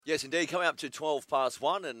Yes, indeed. Coming up to 12 past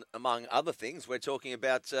one, and among other things, we're talking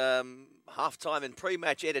about halftime and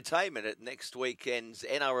pre-match entertainment at next weekend's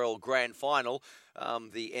NRL Grand Final.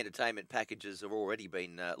 The entertainment packages have already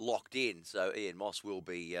been locked in, so Ian Moss will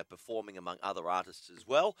be performing among other artists as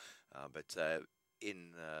well. But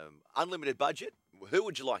in unlimited budget, who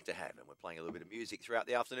would you like to have? And we're playing a little bit of music throughout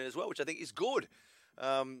the afternoon as well, which I think is good.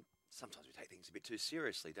 Sometimes we take things a bit too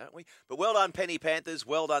seriously, don't we? But well done, Penny Panthers.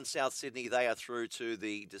 Well done, South Sydney. They are through to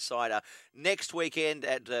the decider next weekend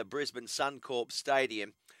at Brisbane Suncorp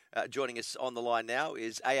Stadium. Joining us on the line now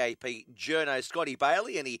is AAP journo Scotty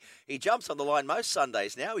Bailey, and he jumps on the line most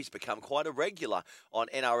Sundays now. He's become quite a regular on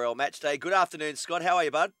NRL Matchday. Good afternoon, Scott. How are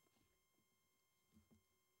you, bud?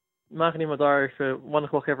 Marking in my diary for 1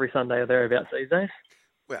 o'clock every Sunday or thereabouts these days.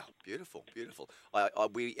 Well, beautiful, beautiful.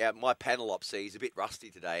 My panel op is a bit rusty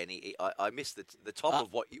today, and I missed the top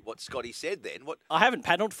of what Scotty said. Then what? I haven't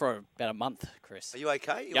panelled for about a month, Chris. Are you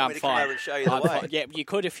okay? You yeah, want I'm me to fine. come over and show you the way? Fine. Yeah, you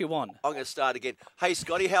could if you want. I'm going to start again. Hey,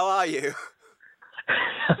 Scotty, how are you?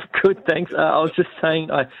 Good, thanks. I was just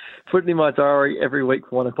saying I put it in my diary every week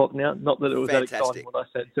for 1 o'clock now. Not that it was that exciting what I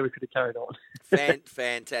said, so we could have carried on.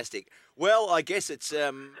 Fantastic. Well, I guess it's,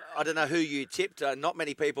 I don't know who you tipped. Not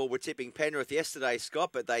many people were tipping Penrith yesterday,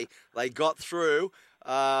 Scott, but they got through.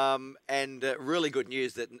 And really good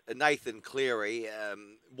news that Nathan Cleary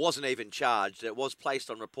wasn't even charged. It was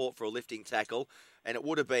placed on report for a lifting tackle, and it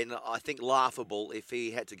would have been, I think, laughable if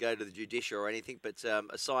he had to go to the judiciary or anything, but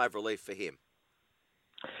a sigh of relief for him.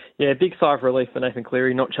 Yeah, big sigh of relief for Nathan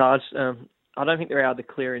Cleary, not charged. I don't think they're able to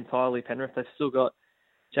clear entirely Penrith. They've still got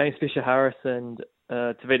James Fisher-Harris and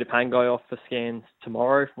Tavita Pangai off for scans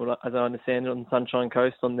tomorrow, as I understand it, on the Sunshine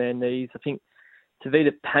Coast on their knees. I think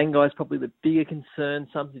Tavita Pangai is probably the bigger concern.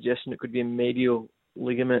 Some suggestion it could be a medial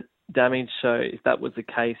ligament damage. So if that was the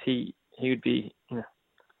case, he would be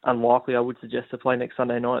unlikely, I would suggest, to play next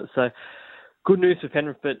Sunday night. So good news for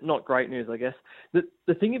Penrith, but not great news, I guess.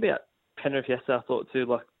 The thing about Penrith yesterday, I thought too,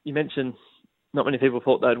 like you mentioned, not many people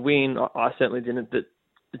thought they'd win. I certainly didn't, but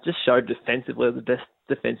it just showed defensively the best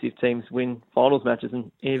defensive teams win finals matches,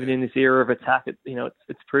 and even in this era of attack,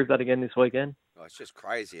 it's proved that again this weekend. Oh, it's just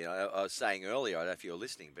crazy. I was saying earlier, I don't know if you were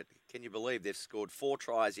listening, but can you believe they've scored 4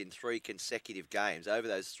 tries in 3 consecutive games? Over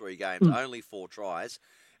those 3 games, only 4 tries,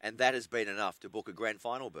 and that has been enough to book a grand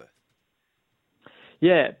final berth.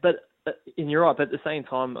 Yeah, and you're right, but at the same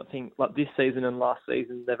time, I think like this season and last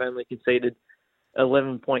season, they've only conceded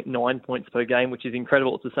 11.9 points per game, which is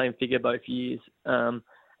incredible. It's the same figure both years.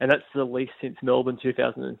 And that's the least since Melbourne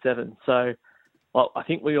 2007. So I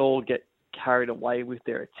think we all get carried away with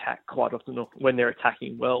their attack quite often when they're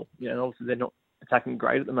attacking well. Obviously they're not attacking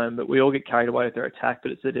great at the moment, but we all get carried away with their attack.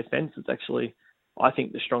 But it's the defence that's actually, I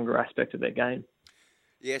think, the stronger aspect of their game.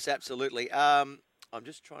 Yes, absolutely. I'm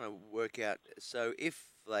just trying to work out. So if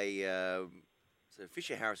they,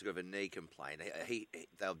 Fisher Harris got a knee complaint.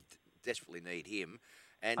 They'll desperately need him.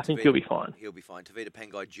 And I think he'll be fine. He'll be fine. Tavita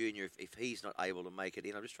Pangai Jr. If he's not able to make it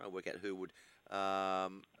in, I'm just trying to work out who would.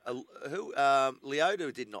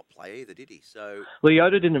 Leota did not play either, did he? So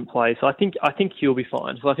Leota didn't play, so I think he'll be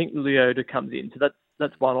fine. So I think Leota comes in. So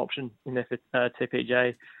that's one option in their TPJ.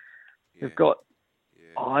 Yeah. They've got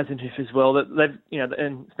Eisenhuth as well. They've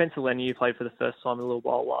and Spencer Leniu played for the first time in a little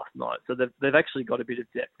while last night. So they've actually got a bit of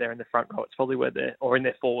depth there in the front row. It's probably where or in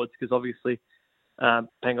their forwards, because obviously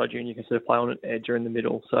Pangai Jr. can sort of play on an edge or in the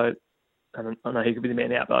middle. So I know he could be the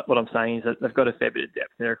man out, but what I'm saying is that they've got a fair bit of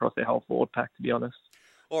depth there across their whole forward pack, to be honest.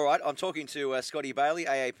 All right, I'm talking to Scotty Bailey,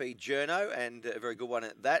 AAP journo, and a very good one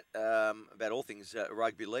at that, about all things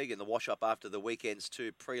rugby league and the wash-up after the weekend's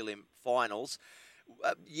 2 prelim finals.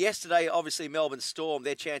 Yesterday, obviously, Melbourne Storm,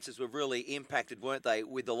 their chances were really impacted, weren't they,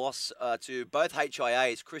 with the loss to both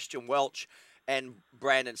HIAs, Christian Welch and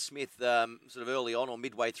Brandon Smith, sort of early on or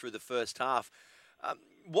midway through the first half.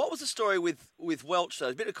 What was the story with Welch, though?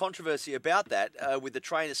 There's a bit of controversy about that, with the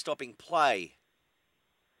trainer stopping play.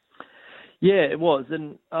 Yeah, it was.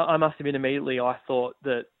 And I must admit, immediately I thought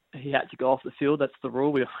that he had to go off the field. That's the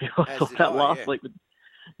rule. We thought that last week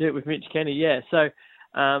with Mitch Kenny. Yeah, so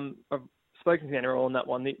I've spoken to the NRL on that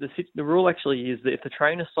one. The rule actually is that if the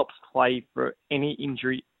trainer stops play for any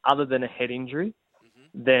injury other than a head injury,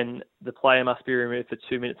 then the player must be removed for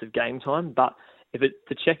 2 minutes of game time. But if it's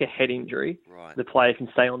to check a head injury, the player can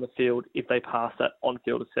stay on the field if they pass that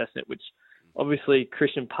on-field assessment, which obviously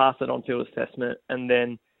Christian passed that on-field assessment. And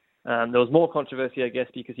then there was more controversy, I guess,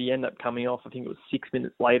 because he ended up coming off, I think it was 6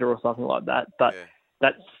 minutes later or something like that. But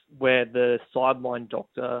that's where the sideline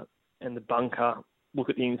doctor and the bunker look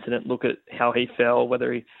at the incident, look at how he fell,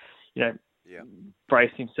 whether he,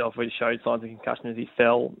 braced himself when he showed signs of concussion as he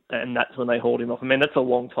fell, and that's when they hauled him off. I mean, that's a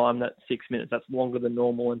long time, that 6 minutes. That's longer than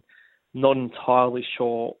normal, and not entirely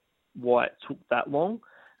sure why it took that long.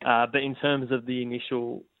 But in terms of the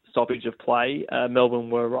initial stoppage of play, Melbourne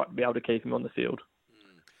were right to be able to keep him on the field.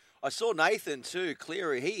 I saw Nathan too,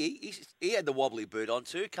 Cleary. He had the wobbly boot on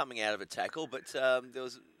too, coming out of a tackle, but there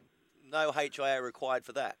was no HIA required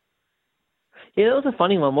for that. Yeah, that was a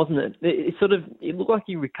funny one, wasn't it? It looked like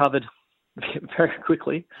he recovered very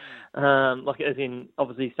quickly. As in,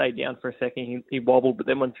 obviously he stayed down for a second, he wobbled, but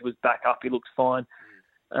then once he was back up, he looked fine.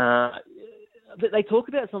 But they talk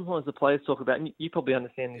about, sometimes the players talk about, and you probably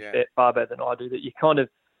understand this far better than I do, that you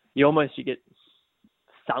get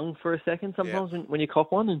stung for a second sometimes when you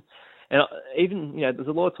cop one. And even, there's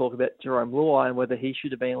a lot of talk about Jerome Luai and whether he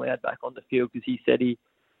should have been allowed back on the field, because he said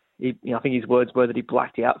I think his words were that he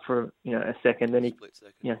blacked out for a second, then he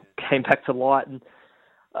came back to light. And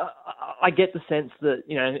I get the sense that,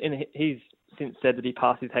 and he's since said that he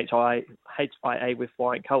passed his HIA with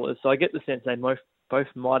flying colours. So I get the sense they both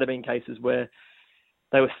might have been cases where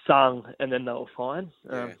they were sung and then they were fine.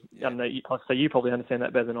 I don't know. So you probably understand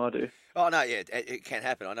that better than I do. Oh no, yeah, it can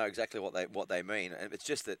happen. I know exactly what they mean. It's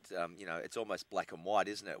just that it's almost black and white,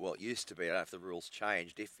 isn't it? Well, it used to be. I don't know if the rules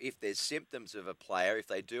changed. If there's symptoms of a player, if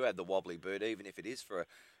they do have the wobbly boot, even if it is for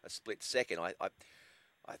a split second,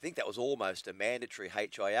 I think that was almost a mandatory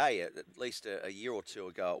HIA. At least a year or two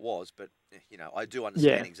ago it was. But I do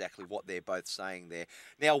understand exactly what they're both saying there.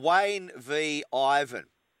 Now, Wayne v. Ivan.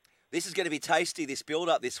 This is going to be tasty, this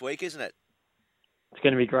build-up this week, isn't it? It's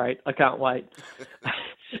going to be great. I can't wait.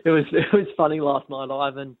 It was funny last night,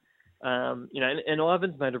 Ivan. And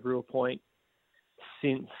Ivan's made a real point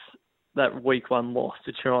since that week one loss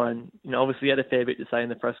to try and, obviously he had a fair bit to say in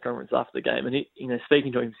the press conference after the game. And,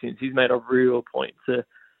 speaking to him since, he's made a real point to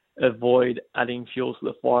avoid adding fuel to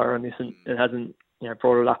the fire on this and hasn't,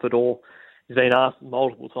 brought it up at all. He's been asked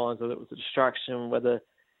multiple times whether it was a distraction, whether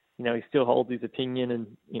he still holds his opinion, and,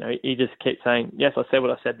 he just keeps saying, yes, I said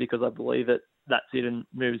what I said because I believe it, that's it, and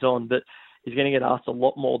moves on. But he's going to get asked a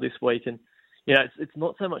lot more this week. And, it's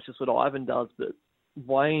not so much just what Ivan does, but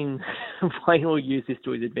Wayne will use this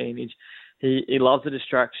to his advantage. He loves a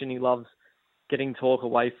distraction. He loves getting talk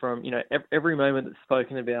away from, every moment that's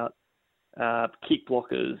spoken about kick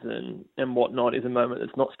blockers and whatnot is a moment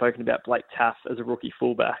that's not spoken about Blake Taaffe as a rookie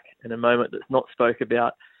fullback, and a moment that's not spoke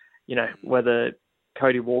about, whether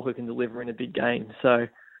Cody Walker can deliver in a big game. So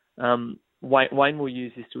Wayne will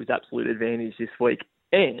use this to his absolute advantage this week.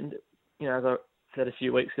 And, as I said a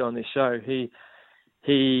few weeks ago on this show,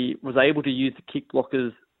 he was able to use the kick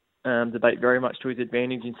blockers debate very much to his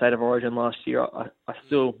advantage in State of Origin last year. I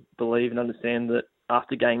still believe and understand that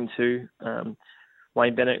after Game 2,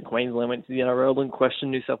 Wayne Bennett and Queensland went to the NRL and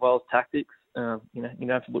questioned New South Wales tactics. You don't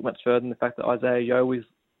have to look much further than the fact that Isaiah Yeo was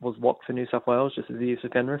locked for New South Wales, just as he is for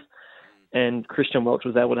Penrith. And Christian Welch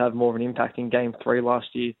was able to have more of an impact in Game 3 last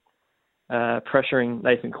year, pressuring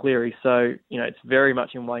Nathan Cleary. So, it's very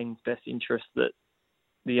much in Wayne's best interest that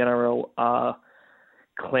the NRL are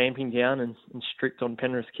clamping down and strict on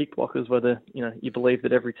Penrith's kick blockers, whether, you believe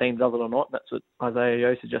that every team does it or not. That's what Isaiah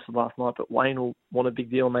Yeo suggested last night, but Wayne will want a big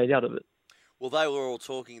deal made out of it. Well, they were all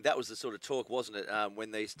talking, that was the sort of talk, wasn't it,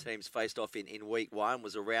 when these teams faced off in week one,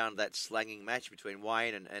 was around that slanging match between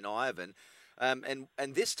Wayne and Ivan. And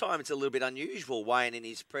this time it's a little bit unusual. Wayne, in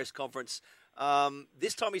his press conference,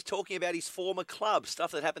 this time he's talking about his former club,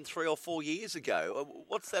 stuff that happened 3 or 4 years ago.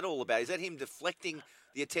 What's that all about? Is that him deflecting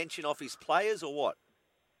the attention off his players or what?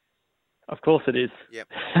 Of course it is. Yep.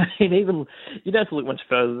 And even, you don't have to look much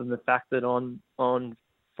further than the fact that on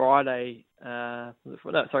Thursday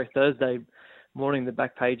morning, the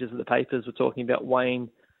back pages of the papers were talking about Wayne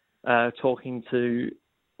talking to,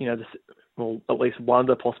 at least one of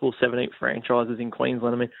the possible 17 franchises in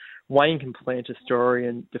Queensland. I mean, Wayne can plant a story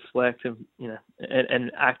and deflect and,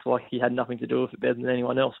 and act like he had nothing to do with it better than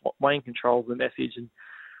anyone else. Wayne controls the message and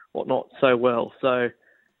whatnot so well. So,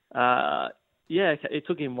 it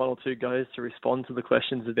took him 1 or 2 goes to respond to the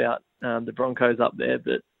questions about the Broncos up there.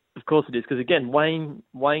 But of course it is, because again, Wayne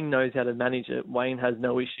knows how to manage it. Wayne has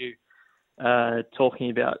no issue talking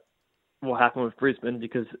about what happened with Brisbane,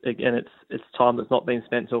 because again, it's time that's not been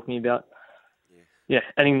spent talking about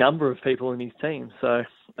any number of people in his team. So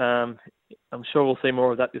I'm sure we'll see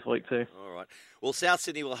more of that this week too. All right. Well, South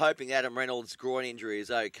Sydney were hoping Adam Reynolds' groin injury is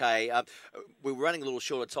okay. We're running a little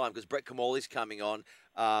short of time because Brett Kamali's coming on,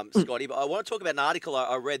 Scotty. But I want to talk about an article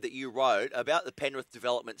I read that you wrote about the Penrith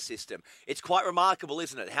development system. It's quite remarkable,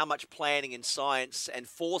 isn't it, how much planning and science and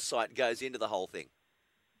foresight goes into the whole thing?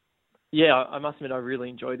 Yeah, I must admit I really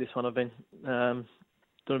enjoyed this one. I've been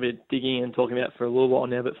doing a bit of digging and talking about it for a little while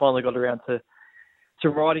now, but finally got around to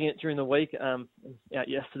writing it during the week, out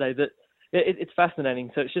yesterday. That it's fascinating.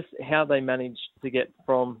 So it's just how they managed to get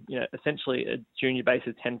from, essentially a junior base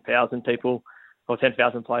of 10,000 people, or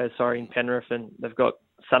 10,000 players, in Penrith, and they've got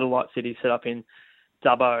satellite cities set up in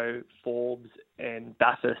Dubbo, Forbes, and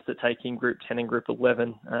Bathurst that take in Group 10 and Group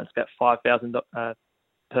 11. It's about 5,000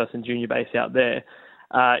 person junior base out there,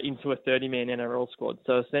 into a 30-man NRL squad.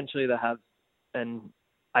 So essentially they have an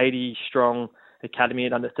 80-strong academy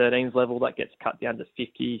at under 13s level that gets cut down to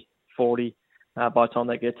 50, 40 by the time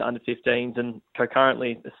they get to under 15s. And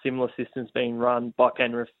concurrently, a similar system's being run by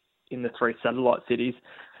Penrith in the 3 satellite cities.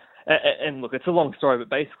 And look, it's a long story, but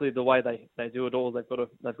basically the way they do it all, they've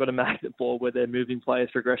got a magnet board where they're moving players'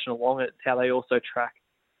 progression along. It's how they also track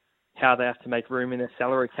how they have to make room in their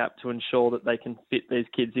salary cap to ensure that they can fit these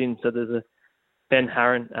kids in. So there's a Ben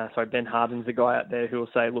Harden's a guy out there who will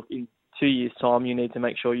say, look, in 2 years' time, you need to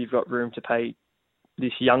make sure you've got room to pay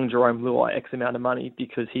this young Jerome Luai X amount of money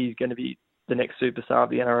because he's going to be the next superstar of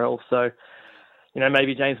the NRL. So,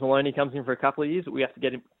 maybe James Maloney comes in for a couple of years, but we have to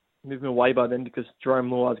get him, move him away by then because Jerome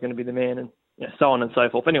Luai is going to be the man, and so on and so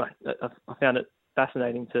forth. Anyway, I found it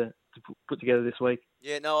fascinating to put together this week.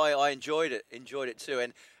 Yeah, no, I enjoyed it too,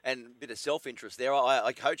 and a bit of self-interest there.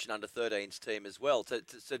 I coach an under-13s team as well,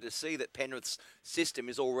 so to see that Penrith's system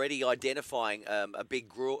is already identifying a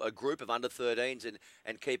group of under-13s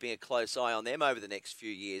and keeping a close eye on them over the next few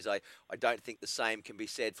years. I don't think the same can be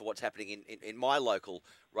said for what's happening in my local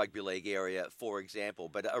rugby league area, for example.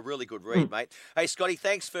 But a really good read, mate. Hey, Scotty,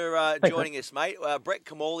 thanks for joining us, mate. Brett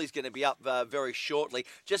Kamali's going to be up very shortly.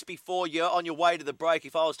 Just before you're on your way to the break,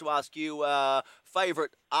 if I was to ask you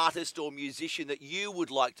favourite artist or musician that you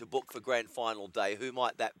would like to book for Grand Final Day, who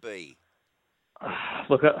might that be?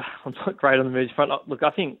 Look, I'm not great on the music front. Look,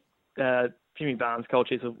 I think Jimmy Barnes'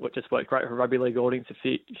 culture just worked great for a rugby league audience a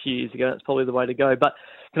few years ago. That's probably the way to go. But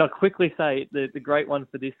can I quickly say the great one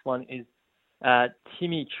for this one is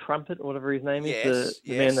Timmy Trumpet, or whatever his name is,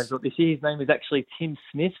 the man they've got this year. His name is actually Tim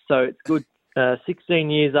Smith, so it's good.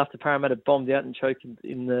 16 years after Parramatta bombed out and choked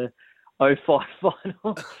in the 05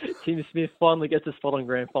 final, Tim Smith finally gets a spot on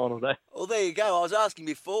Grand Final Day. Well, there you go. I was asking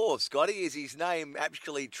before, Scotty, is his name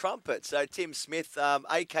actually Trumpet? So Tim Smith,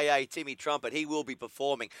 a.k.a. Timmy Trumpet, he will be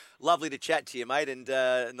performing. Lovely to chat to you, mate, and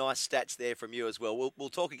nice stats there from you as well. We'll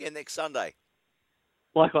talk again next Sunday.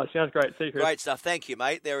 Likewise, sounds great. See you, Chris. Great stuff. Thank you,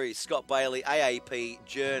 mate. There is Scott Bailey, AAP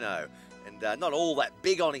Journo. And not all that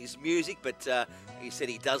big on his music, but he said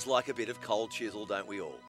he does like a bit of Cold Chisel, don't we all?